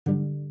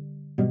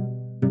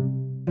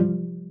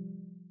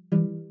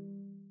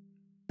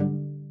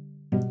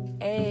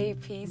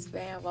Peace,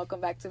 fam. Welcome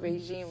back to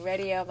Regime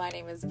Radio. My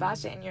name is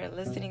Basha, and you're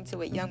listening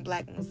to a Young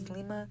Black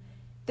Muslima.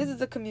 This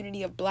is a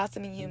community of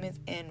blossoming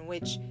humans in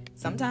which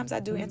sometimes I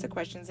do answer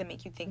questions and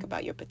make you think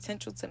about your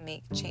potential to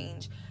make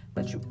change,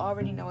 but you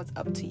already know it's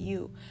up to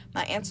you.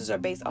 My answers are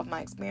based off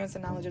my experience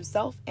and knowledge of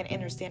self and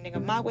understanding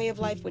of my way of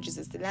life, which is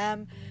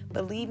Islam.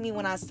 Believe me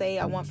when I say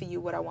I want for you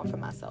what I want for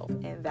myself,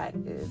 and that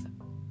is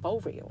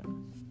for real.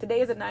 Today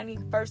is the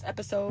 91st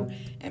episode,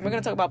 and we're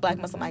going to talk about Black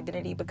Muslim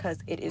identity because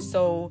it is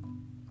so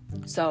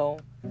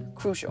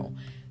crucial.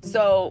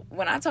 So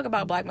when I talk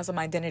about Black Muslim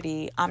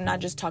identity, I'm not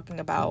just talking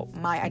about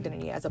my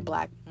identity as a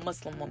Black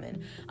Muslim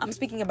woman. I'm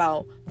speaking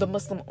about the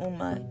Muslim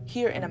Ummah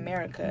here in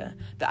America,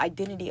 the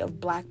identity of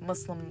Black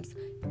Muslims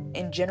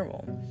in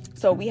general.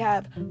 So we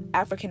have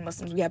African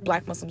Muslims, we have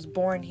Black Muslims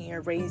born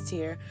here, raised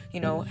here,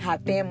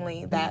 have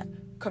family that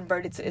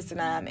converted to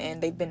Islam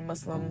and they've been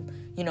Muslim,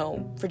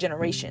 for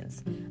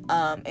generations.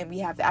 And we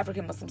have the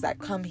African Muslims that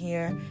come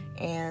here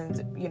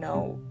and,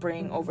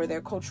 bring over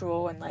their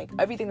cultural and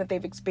everything that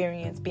they've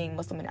experienced being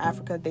Muslim in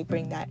Africa. They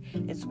bring that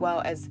as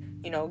well as,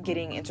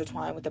 getting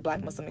intertwined with the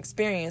Black Muslim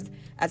experience,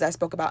 as I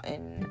spoke about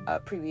in a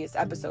previous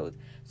episode.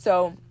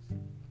 So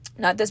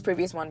not this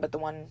previous one, but the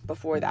one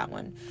before that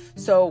one.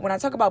 So when I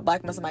talk about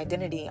Black Muslim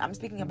identity, I'm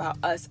speaking about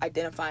us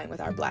identifying with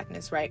our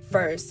Blackness, right,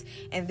 first.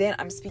 And then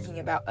I'm speaking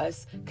about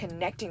us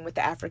connecting with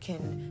the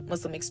African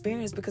Muslim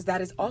experience because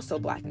that is also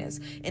Blackness.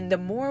 And the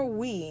more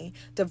we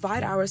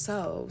divide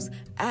ourselves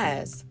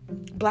as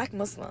Black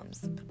Muslims,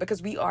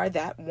 because we are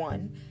that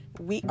one,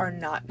 we are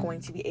not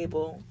going to be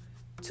able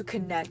to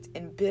connect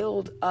and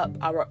build up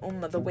our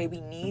ummah the way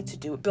we need to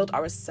do it, build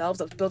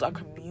ourselves up, build our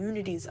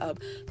communities up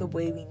the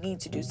way we need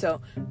to do. So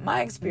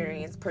my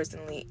experience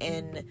personally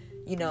in,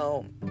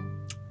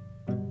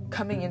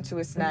 coming into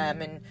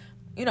Islam and,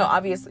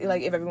 obviously,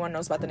 if everyone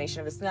knows about the Nation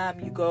of Islam,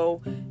 you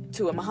go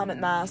to a Muhammad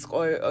mosque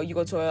or you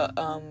go to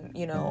a,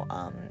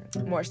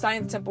 more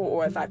science temple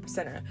or a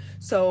 5%er.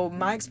 So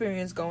my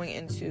experience going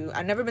into,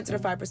 I've never been to the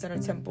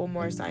 5%er temple,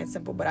 more science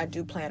temple, but I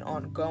do plan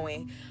on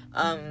going,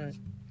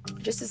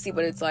 just to see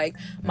what it's like.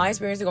 My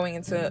experience going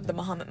into the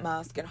Muhammad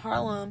Mosque in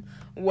Harlem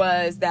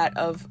was that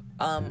of,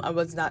 I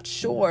was not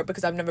sure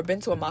because I've never been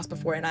to a mosque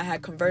before and I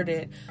had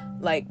converted,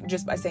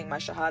 just by saying my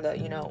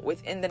Shahada,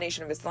 within the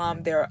Nation of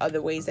Islam, there are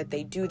other ways that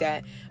they do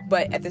that.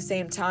 But at the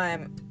same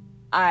time,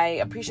 I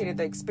appreciated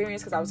the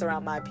experience because I was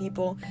around my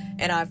people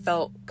and I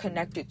felt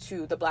connected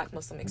to the Black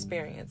Muslim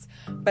experience.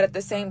 But at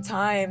the same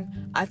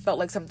time, I felt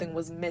like something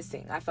was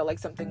missing. I felt like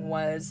something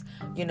was,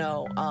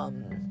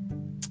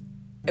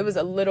 it was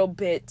a little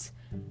bit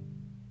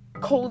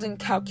cold and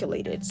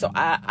calculated. So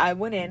I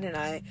went in and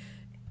I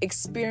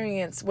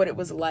experienced what it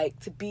was like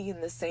to be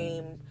in the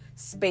same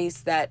space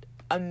that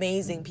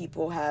amazing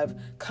people have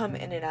come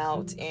in and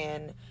out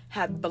and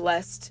have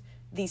blessed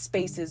these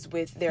spaces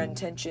with their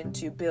intention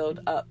to build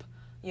up,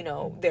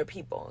 their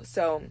people.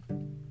 So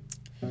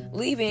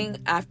leaving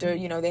after,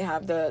 they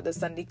have the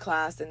Sunday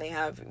class and they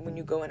have when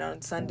you go in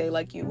on Sunday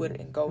like you would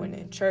and go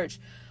in church,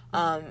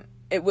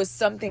 it was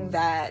something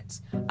that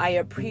I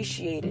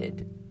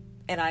appreciated,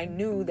 and I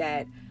knew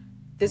that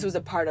this was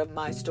a part of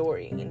my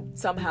story. And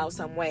somehow,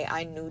 some way,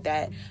 I knew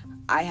that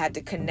I had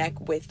to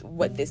connect with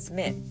what this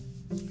meant.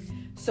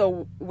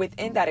 So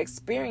within that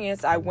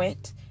experience, I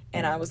went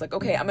and I was like,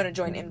 okay, I'm going to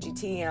join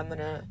MGT and I'm going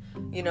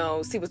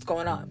to, see what's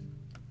going on.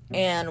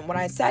 And when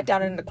I sat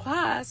down in the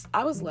class,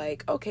 I was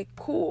like, okay,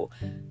 cool.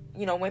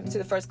 Went to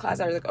the first class.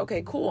 I was like,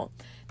 okay, cool.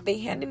 They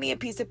handed me a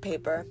piece of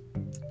paper,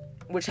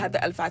 which had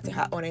the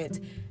Al-Fatiha on it.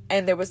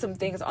 And there were some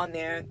things on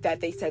there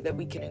that they said that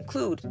we can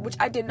include, which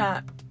I did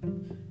not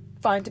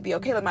find to be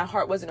okay. My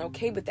heart wasn't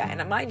okay with that.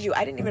 And mind you,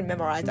 I didn't even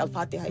memorize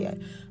Al-Fatiha yet.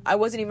 I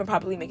wasn't even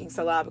properly making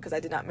salah because I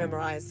did not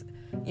memorize,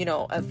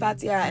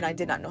 Al-Fatiha, and I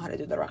did not know how to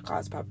do the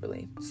rak'ahs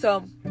properly.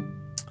 So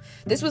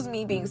this was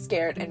me being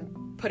scared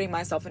and putting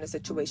myself in a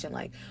situation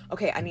like,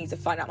 okay, I need to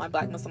find out my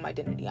Black Muslim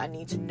identity. I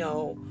need to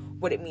know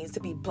what it means to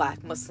be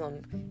Black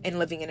Muslim and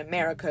living in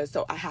America.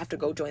 So I have to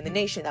go join the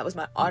nation. That was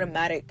my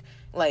automatic,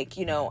 I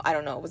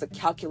don't know, it was a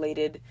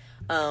calculated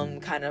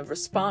kind of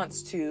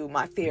response to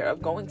my fear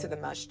of going to the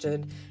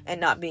masjid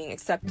and not being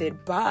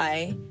accepted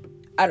by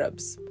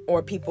Arabs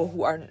or people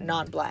who are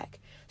non-Black.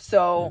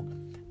 So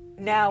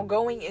now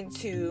going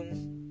into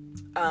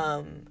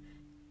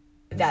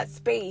that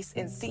space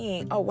and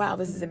seeing, oh wow,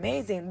 this is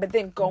amazing, but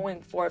then going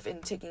forth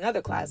and taking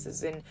other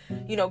classes and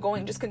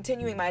just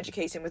continuing my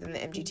education within the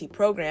MGT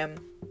program.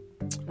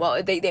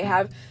 Well, they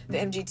have the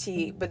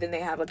MGT, but then they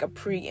have a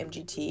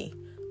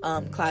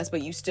pre-MGT class,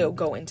 but you still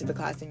go into the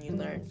class and you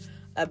learn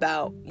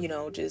about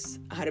just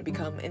how to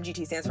become,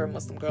 MGT stands for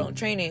Muslim Girl in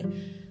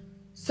Training.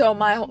 So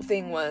my whole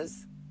thing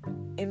was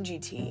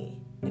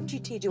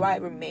MGT, do I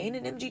remain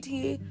in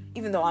MGT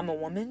even though I'm a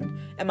woman?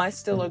 Am I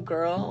still a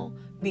girl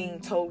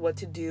being told what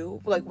to do?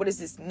 What does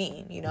this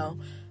mean,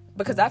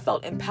 Because I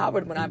felt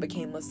empowered when I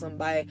became Muslim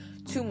by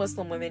two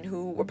Muslim women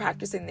who were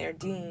practicing their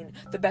deen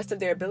the best of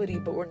their ability,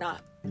 but were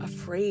not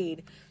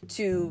afraid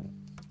to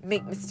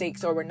make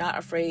mistakes or were not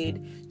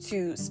afraid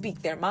to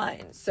speak their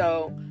mind.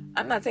 So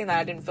I'm not saying that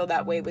I didn't feel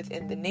that way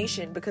within the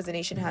nation, because the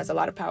nation has a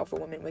lot of powerful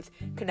women with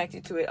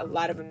connected to it, a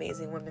lot of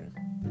amazing women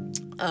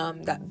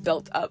that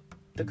built up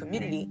the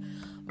community.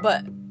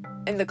 But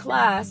in the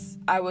class,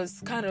 I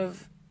was kind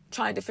of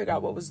trying to figure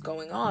out what was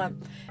going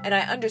on, and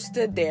I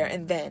understood there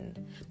and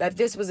then that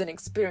this was an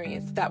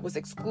experience that was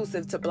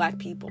exclusive to Black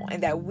people,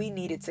 and that we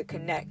needed to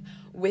connect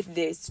with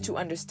this to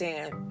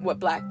understand what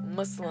Black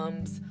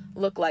Muslims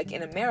look like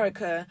in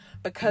America,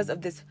 because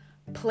of this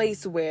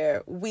place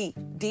where we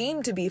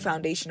deem to be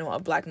foundational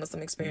of Black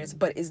Muslim experience,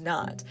 but is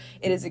not.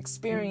 It is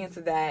experience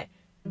that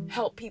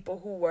help people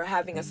who were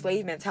having a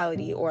slave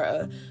mentality or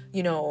a,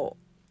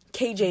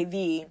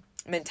 KJV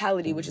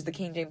mentality, which is the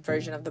King James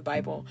version of the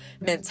Bible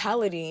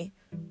mentality,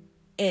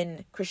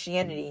 in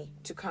Christianity,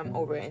 to come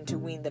over and to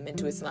wean them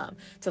into Islam,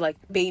 to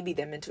baby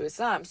them into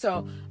Islam.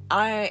 So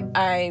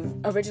I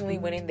originally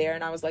went in there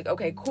and I was like,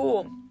 okay,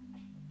 cool,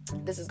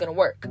 this is gonna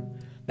work.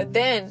 But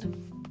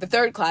then the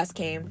third class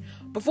came.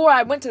 Before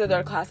I went to the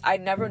third class, I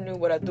never knew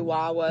what a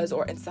dua was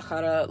or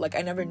istikhara.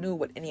 I never knew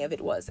what any of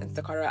it was.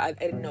 Istikhara, I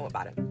didn't know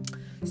about it.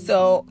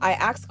 So I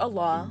asked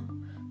Allah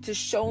to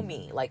show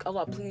me,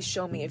 Allah, please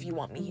show me if you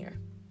want me here,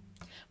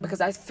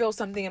 because I feel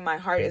something in my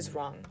heart is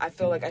wrong. I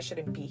feel like I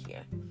shouldn't be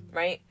here,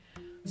 right?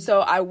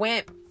 So I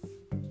went,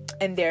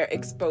 and there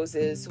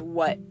exposes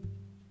what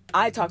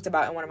I talked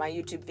about in one of my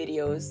YouTube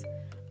videos.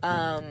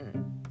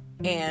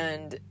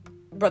 And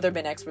Brother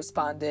Ben X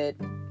responded,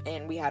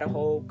 and we had a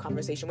whole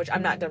conversation, which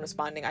I'm not done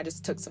responding. I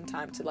just took some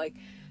time to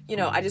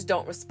I just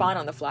don't respond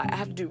on the fly. I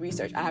have to do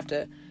research. I have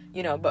to,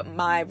 but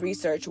my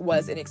research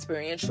was an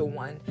experiential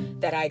one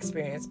that I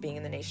experienced being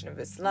in the Nation of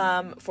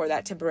Islam for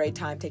that temporary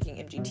time, taking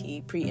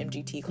MGT,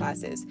 pre-MGT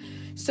classes.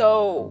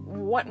 So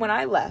when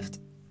I left,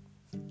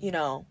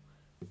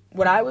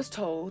 what I was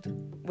told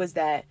was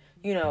that,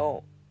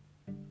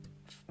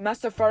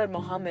 Master Fard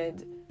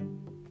Muhammad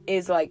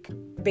is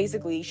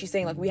basically, she's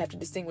saying we have to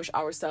distinguish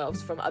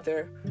ourselves from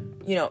other,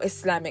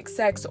 Islamic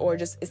sects or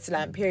just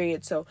Islam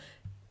period. So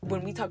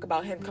when we talk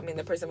about him coming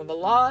the person of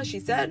Allah, she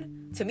said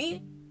to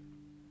me,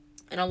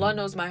 and Allah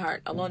knows my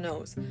heart, Allah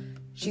knows,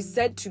 she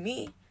said to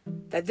me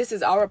that this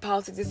is our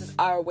politics, this is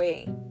our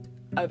way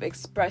of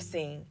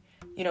expressing,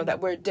 that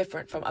we're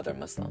different from other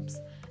Muslims.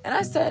 And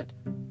I said,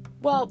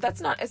 well, that's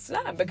not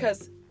Islam,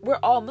 because we're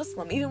all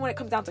Muslim. Even when it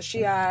comes down to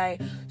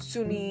Shia,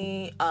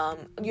 Sunni,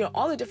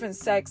 all the different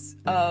sects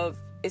of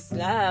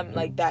Islam,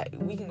 that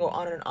we can go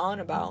on and on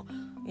about,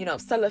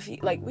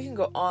 Salafi, we can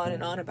go on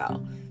and on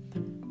about.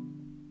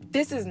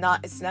 This is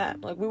not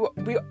Islam.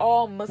 We're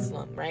all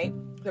Muslim, right?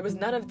 There was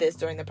none of this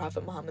during the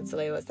Prophet Muhammad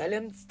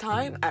ﷺ's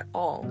time at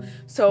all.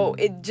 So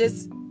it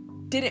just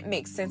didn't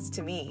make sense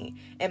to me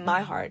in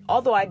my heart.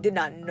 Although I did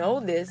not know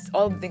this,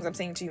 all the things I'm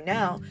saying to you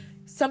now,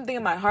 something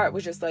in my heart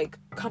was just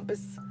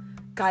compass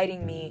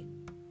guiding me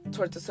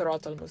towards the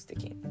Sirat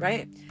al-Mustaqim,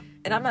 right?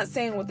 And I'm not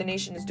saying what the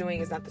nation is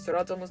doing is not the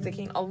Sirat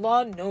al-Mustaqim.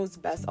 Allah knows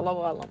best. Allahu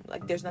Alam.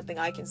 There's nothing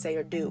I can say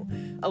or do.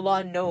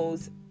 Allah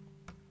knows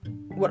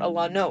what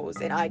Allah knows,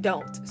 and I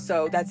don't.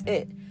 So that's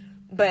it.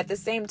 But at the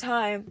same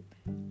time,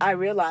 I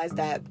realized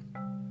that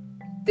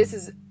this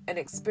is an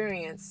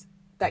experience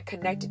that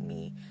connected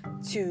me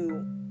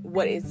to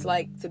what it's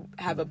like to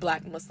have a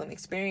Black Muslim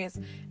experience,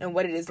 and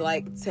what it is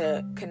like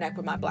to connect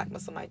with my Black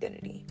Muslim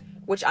identity,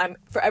 which I'm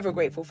forever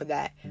grateful for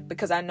that,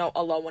 because I know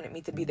Allah wanted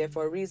me to be there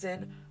for a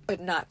reason, but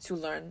not to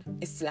learn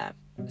Islam.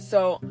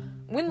 So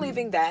when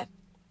leaving that,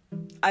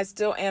 I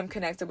still am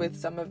connected with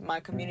some of my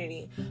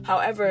community.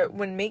 However,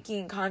 when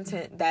making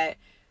content that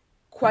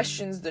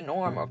questions the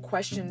norm or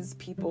questions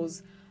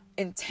people's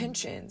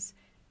intentions,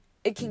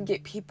 it can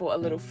get people a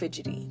little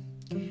fidgety.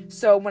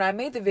 So when I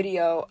made the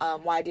video,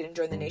 why I didn't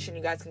join the nation,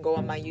 you guys can go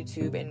on my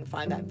YouTube and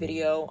find that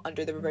video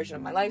under the Reversion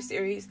of My Life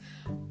series.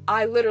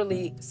 I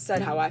literally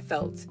said how I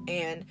felt,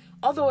 and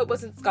although it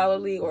wasn't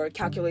scholarly or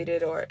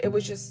calculated, or it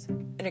was just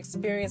an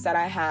experience that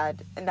I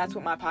had, and that's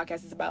what my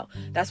podcast is about,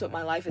 that's what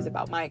my life is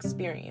about, my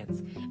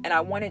experience. And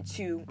I wanted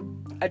to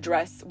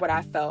address what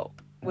I felt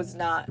was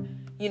not,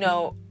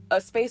 a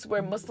space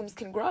where Muslims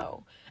can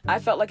grow. I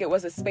felt like it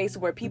was a space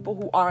where people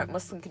who aren't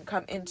Muslim can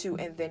come into,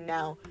 and then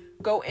now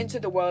go into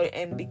the world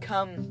and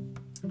become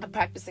a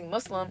practicing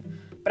Muslim.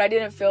 But I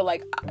didn't feel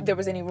like there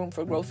was any room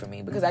for growth for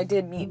me, because I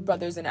did meet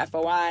brothers in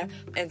FOI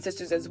and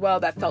sisters as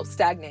well that felt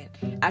stagnant.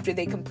 After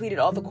they completed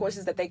all the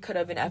courses that they could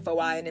have in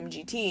FOI and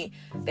MGT,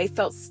 they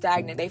felt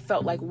stagnant. They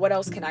felt like, what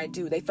else can I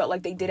do? They felt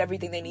like they did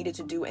everything they needed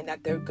to do and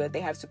that they're good.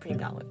 They have supreme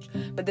knowledge.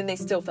 But then they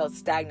still felt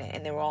stagnant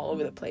and they were all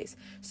over the place.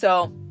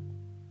 So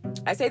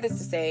I say this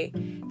to say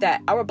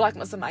that our Black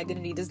Muslim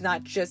identity does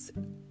not just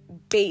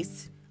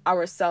base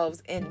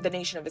ourselves in the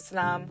Nation of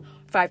Islam,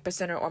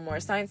 5% or more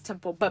Science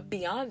Temple, but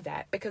beyond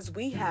that, because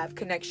we have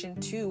connection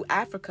to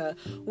Africa,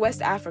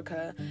 West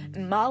Africa,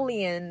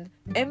 Malian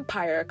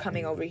Empire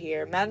coming over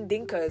here,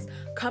 Mandinkas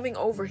coming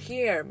over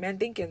here,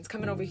 Mandinkans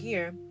coming over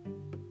here,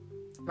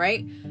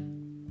 right?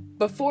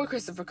 Before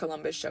Christopher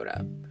Columbus showed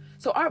up.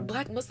 So our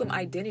Black Muslim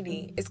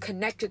identity is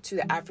connected to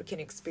the African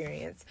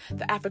experience,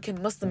 the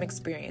African Muslim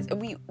experience.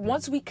 And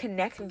once we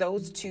connect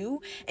those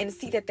two and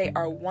see that they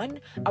are one,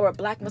 our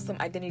Black Muslim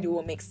identity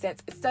will make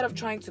sense, instead of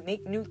trying to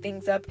make new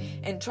things up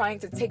and trying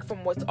to take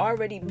from what's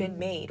already been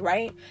made,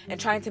 right? And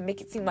trying to make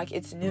it seem like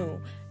it's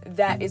new.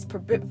 That is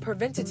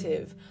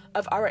preventative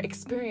of our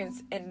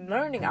experience in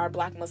learning our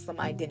Black Muslim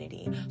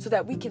identity, so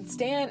that we can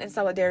stand in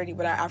solidarity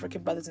with our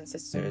African brothers and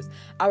sisters,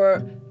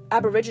 our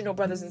Aboriginal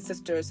brothers and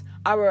sisters,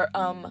 our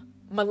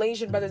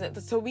Malaysian brothers and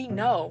sisters, so we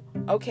know,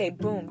 okay,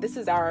 boom, this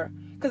is our,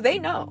 because they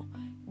know.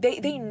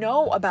 They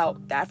know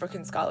about the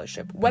African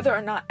scholarship, whether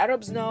or not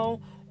Arabs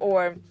know,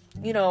 or,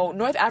 you know,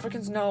 North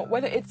Africans know,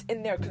 whether it's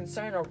in their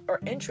concern or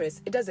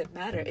interest, it doesn't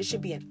matter. It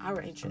should be in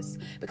our interest,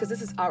 because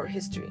this is our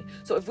history.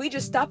 So if we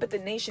just stop at the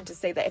nation to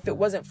say that if it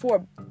wasn't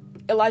for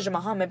Elijah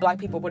Muhammad, Black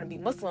people wouldn't be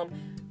Muslim,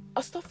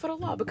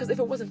 astaghfirullah, because if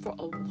it wasn't for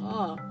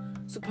Allah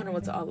subhanahu wa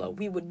ta'ala,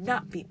 we would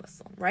not be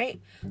Muslim, right?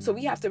 So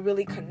we have to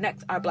really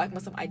connect our Black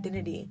Muslim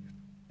identity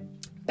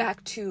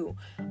back to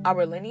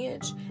our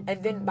lineage,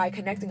 and then by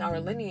connecting our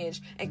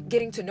lineage and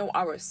getting to know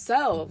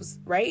ourselves,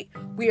 right,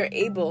 we are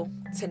able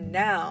to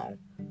now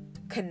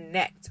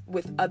connect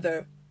with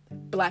other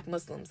Black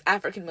Muslims,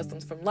 African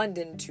Muslims, from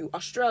London to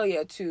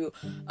Australia to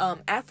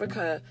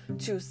Africa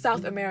to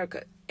South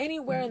America.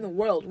 Anywhere in the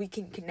world we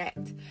can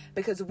connect,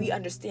 because we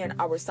understand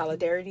our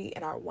solidarity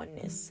and our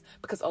oneness,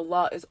 because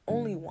Allah is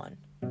only one.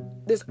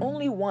 There's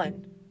only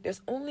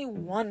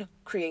one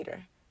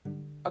creator.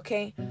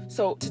 Okay,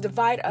 so to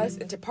divide us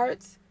into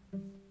parts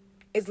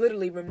is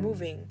literally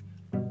removing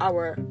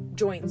our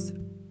joints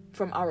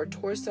from our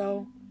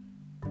torso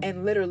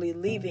and literally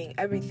leaving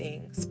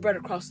everything spread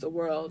across the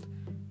world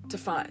to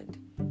find.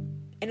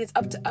 And it's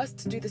up to us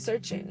to do the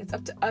searching. It's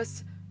up to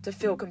us to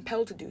feel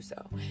compelled to do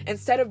so.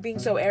 Instead of being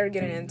so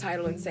arrogant and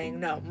entitled and saying,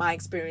 no, my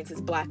experience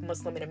is Black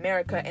Muslim in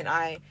America, and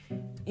I,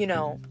 you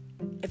know,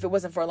 if it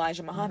wasn't for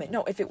Elijah Muhammad.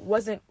 No, if it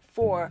wasn't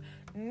for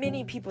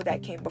many people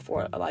that came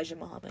before Elijah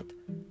Muhammad.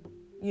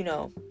 You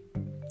know,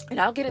 and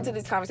I'll get into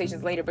these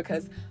conversations later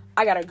because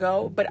I gotta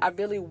go, but I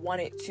really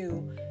wanted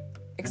to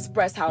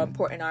express how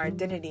important our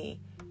identity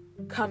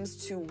comes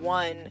to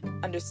one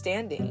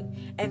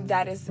understanding, and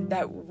that is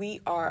that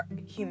we are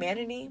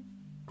humanity.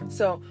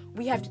 So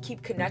we have to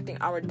keep connecting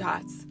our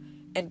dots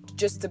and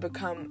just to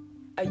become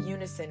a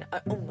unison, a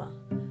ummah.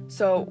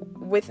 So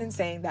within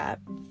saying that,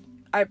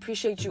 I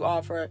appreciate you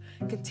all for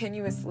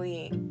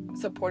continuously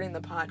supporting the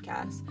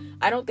podcast.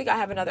 I don't think I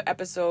have another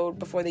episode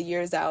before the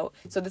year's out.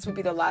 So this would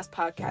be the last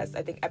podcast,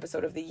 I think,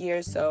 episode of the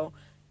year. So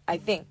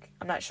I'm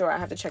not sure. I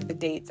have to check the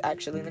dates,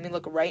 actually. Let me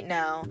look right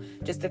now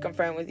just to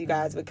confirm with you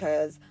guys,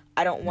 because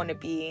I don't want to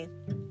be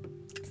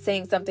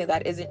saying something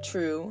that isn't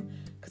true.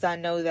 Because I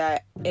know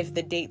that if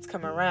the dates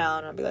come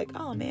around, I'll be like,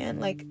 oh man,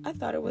 like I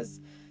thought it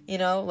was, you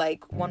know,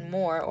 like one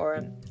more,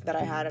 or that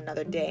I had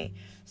another day.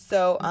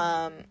 So,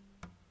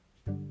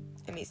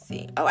 let me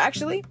see. Oh,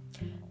 actually,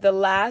 the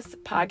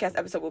last podcast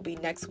episode will be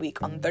next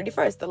week on the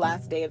 31st, the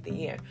last day of the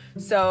year.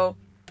 So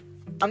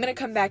I'm going to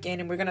come back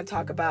in and we're going to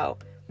talk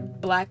about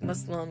Black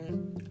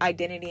Muslim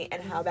identity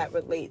and how that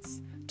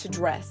relates to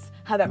dress,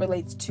 how that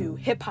relates to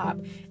hip hop.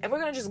 And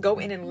we're going to just go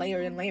in and layer.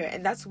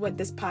 And that's what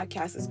this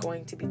podcast is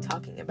going to be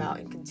talking about,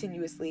 and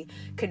continuously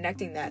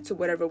connecting that to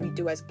whatever we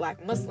do as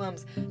Black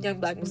Muslims,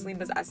 young Black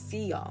Muslims. I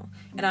see y'all.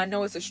 And I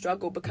know it's a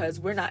struggle because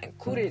we're not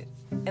included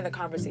in the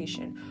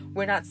conversation.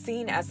 We're not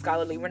seen as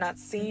scholarly. We're not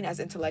seen as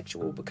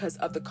intellectual because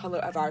of the color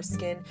of our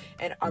skin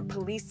and our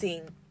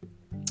policing,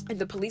 and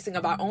the policing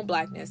of our own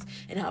Blackness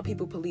and how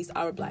people police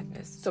our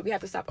Blackness. So we have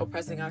to stop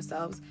oppressing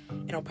ourselves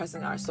and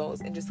oppressing our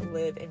souls and just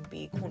live and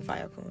be kun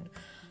fayakun.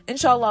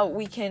 Inshallah,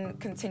 we can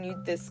continue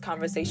this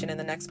conversation in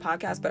the next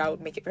podcast, but I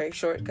would make it very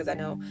short because I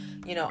know,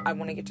 you know, I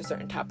want to get to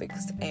certain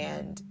topics,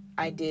 and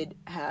I did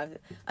have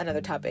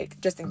another topic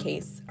just in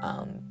case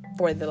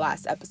for the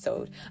last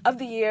episode of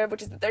the year,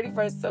 which is the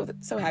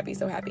 31st. So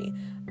happy.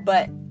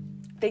 But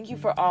thank you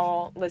for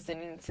all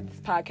listening to this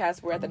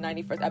podcast. We're at the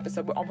 91st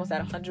episode. We're almost at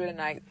 100,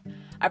 and I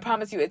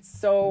promise you it's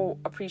so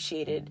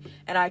appreciated.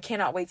 And I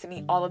cannot wait to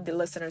meet all of the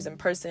listeners in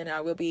person.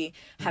 I will be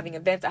having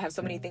events. I have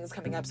so many things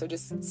coming up, so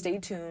just stay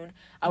tuned.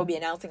 I will be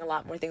announcing a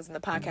lot more things in the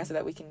podcast so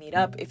that we can meet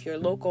up if you're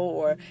local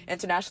or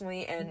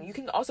internationally. And you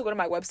can also go to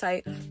my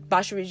website,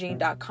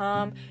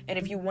 basharegine.com. And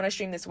if you want to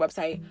stream this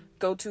website,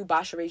 go to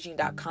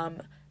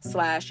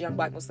basharegine.com/Young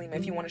Black Muslima.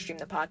 If you want to stream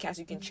the podcast,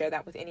 you can share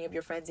that with any of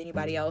your friends,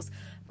 anybody else.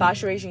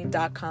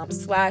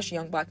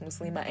 basharegine.com/Young Black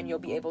Muslima, and you'll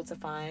be able to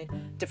find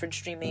different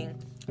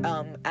streaming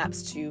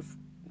apps to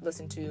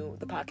listen to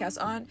the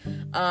podcast on.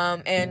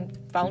 And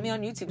follow me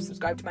on YouTube.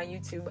 Subscribe to my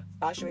YouTube,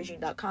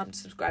 basharegine.com.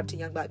 Subscribe to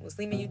Young Black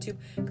Muslima YouTube,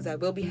 because I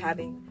will be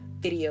having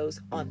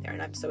videos on there,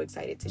 and I'm so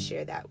excited to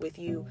share that with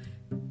you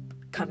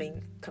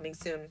coming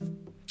soon.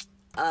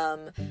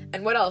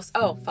 And what else?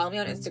 Oh, follow me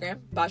on Instagram,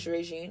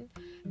 basharegine.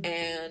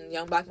 and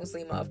Young Black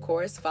Muslima, of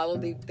course. Follow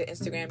the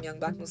Instagram Young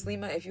Black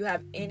Muslima. If you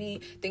have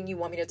anything you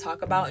want me to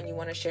talk about and you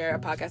want to share a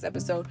podcast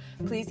episode,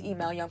 please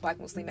email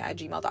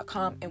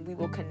youngblackmuslima@gmail.com, and we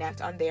will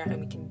connect on there, and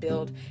we can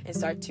build and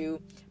start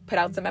to put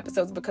out some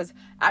episodes, because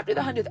after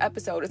the 100th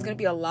episode, it's going to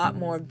be a lot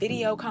more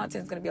video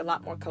content. It's going to be a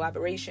lot more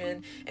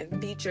collaboration and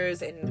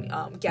features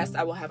and guests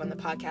I will have on the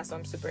podcast. So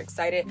I'm super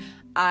excited.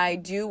 I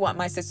do want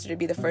my sister to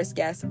be the first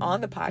guest on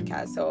the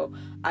podcast, so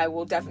I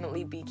will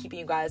definitely be keeping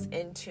you guys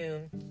in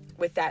tune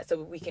with that,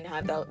 so we can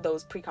have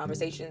those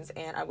pre-conversations,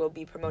 and I will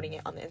be promoting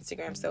it on the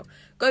Instagram. So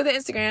go to the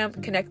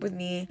Instagram, connect with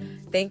me.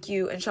 Thank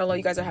you. Inshallah,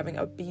 you guys are having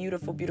a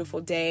beautiful, beautiful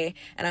day,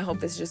 and I hope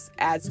this just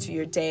adds to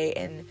your day.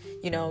 And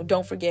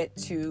don't forget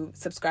to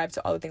subscribe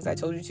to all the things I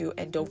told you to,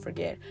 and don't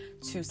forget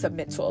to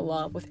submit to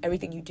Allah with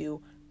everything you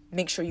do.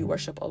 Make sure you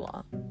worship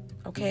Allah.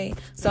 Okay?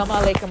 Assalamu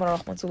alaikum wa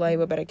rahmatullahi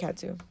wa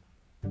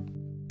barakatuh.